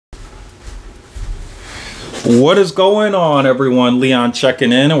What is going on, everyone? Leon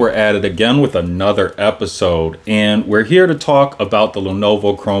checking in, and we're at it again with another episode. And we're here to talk about the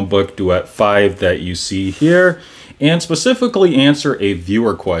Lenovo Chromebook Duet 5 that you see here, and specifically answer a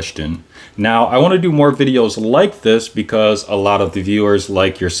viewer question. Now, I want to do more videos like this because a lot of the viewers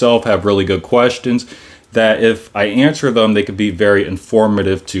like yourself have really good questions that if I answer them, they could be very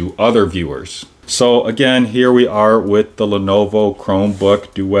informative to other viewers. So again, here we are with the Lenovo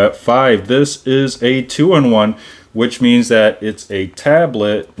Chromebook Duet 5. This is a 2-in-1, which means that it's a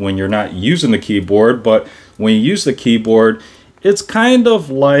tablet when you're not using the keyboard, but when you use the keyboard, it's kind of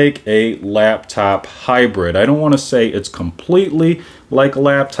like a laptop hybrid. I don't want to say it's completely like a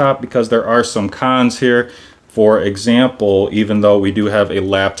laptop because there are some cons here. For example, even though we do have a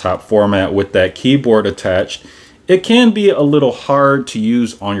laptop format with that keyboard attached, it can be a little hard to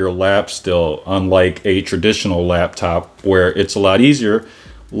use on your lap still, unlike a traditional laptop where it's a lot easier,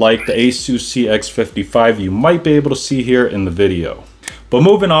 like the Asus CX55 you might be able to see here in the video. But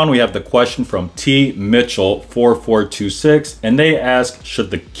moving on, we have the question from T Mitchell 4426, and they ask,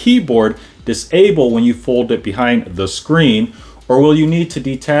 should the keyboard disable when you fold it behind the screen, or will you need to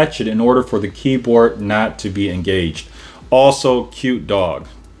detach it in order for the keyboard not to be engaged? Also, cute dog.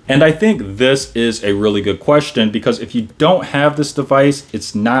 And I think this is a really good question because if you don't have this device,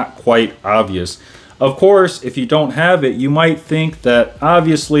 it's not quite obvious. Of course, if you don't have it, you might think that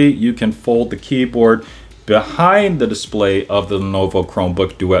obviously you can fold the keyboard behind the display of the Lenovo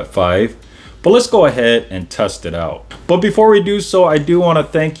Chromebook Duet 5. But let's go ahead and test it out. But before we do so, I do want to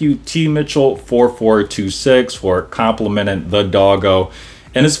thank you, T Mitchell 4426, for complimenting the doggo.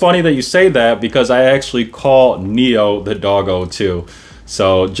 And it's funny that you say that because I actually call Neo the doggo too.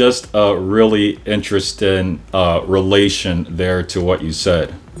 So just a really interesting relation there to what you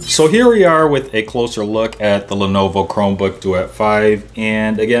said. So here we are with a closer look at the Lenovo Chromebook Duet 5.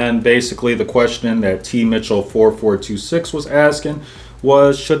 And again, basically the question that T Mitchell 4426 was asking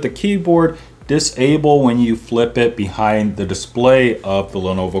was, should the keyboard disable when you flip it behind the display of the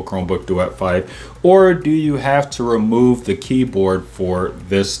Lenovo Chromebook Duet 5, or do you have to remove the keyboard for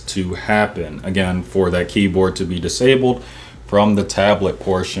this to happen? Again, for that keyboard to be disabled from the tablet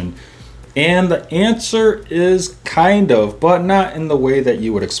portion. And the answer is kind of, but not in the way that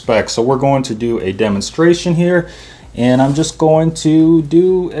you would expect. So we're going to do a demonstration here, and I'm just going to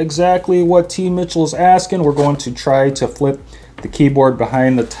do exactly what T Mitchell is asking. We're going to try to flip the keyboard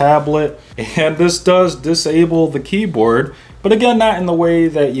behind the tablet, and this does disable the keyboard, but again, not in the way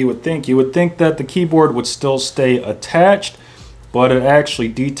that you would think. You would think that the keyboard would still stay attached, but it actually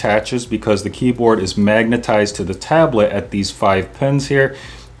detaches because the keyboard is magnetized to the tablet at these 5 pins here,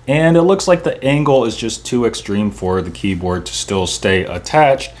 and it looks like the angle is just too extreme for the keyboard to still stay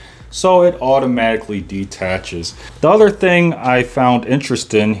attached, so it automatically detaches. The other thing I found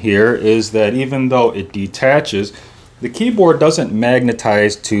interesting here is that even though it detaches, the keyboard doesn't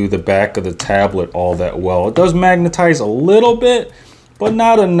magnetize to the back of the tablet all that well. It does magnetize a little bit, but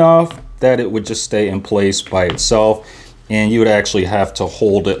not enough that it would just stay in place by itself. And you would actually have to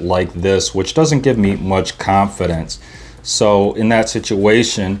hold it like this, which doesn't give me much confidence. So in that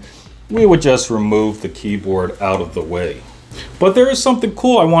situation, we would just remove the keyboard out of the way. But there is something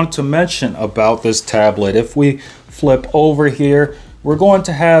cool I wanted to mention about this tablet. If we flip over here, we're going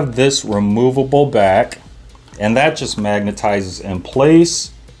to have this removable back, and that just magnetizes in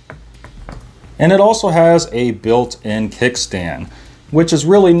place. And it also has a built-in kickstand, which is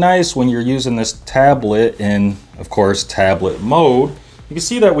really nice when you're using this tablet in, of course, tablet mode. You can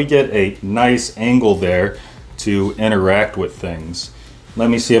see that we get a nice angle there to interact with things. Let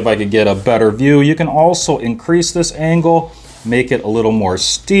me see if I could get a better view. You can also increase this angle, make it a little more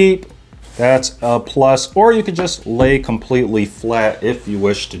steep. That's a plus, or you could just lay completely flat if you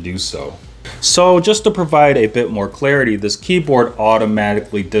wish to do so. So just to provide a bit more clarity, this keyboard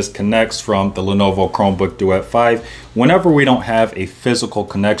automatically disconnects from the Lenovo Chromebook Duet 5 whenever we don't have a physical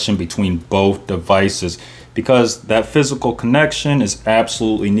connection between both devices, because that physical connection is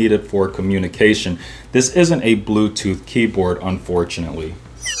absolutely needed for communication. This isn't a Bluetooth keyboard, unfortunately.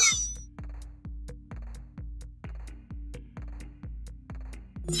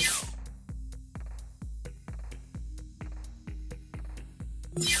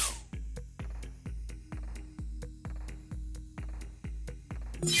 Yeah.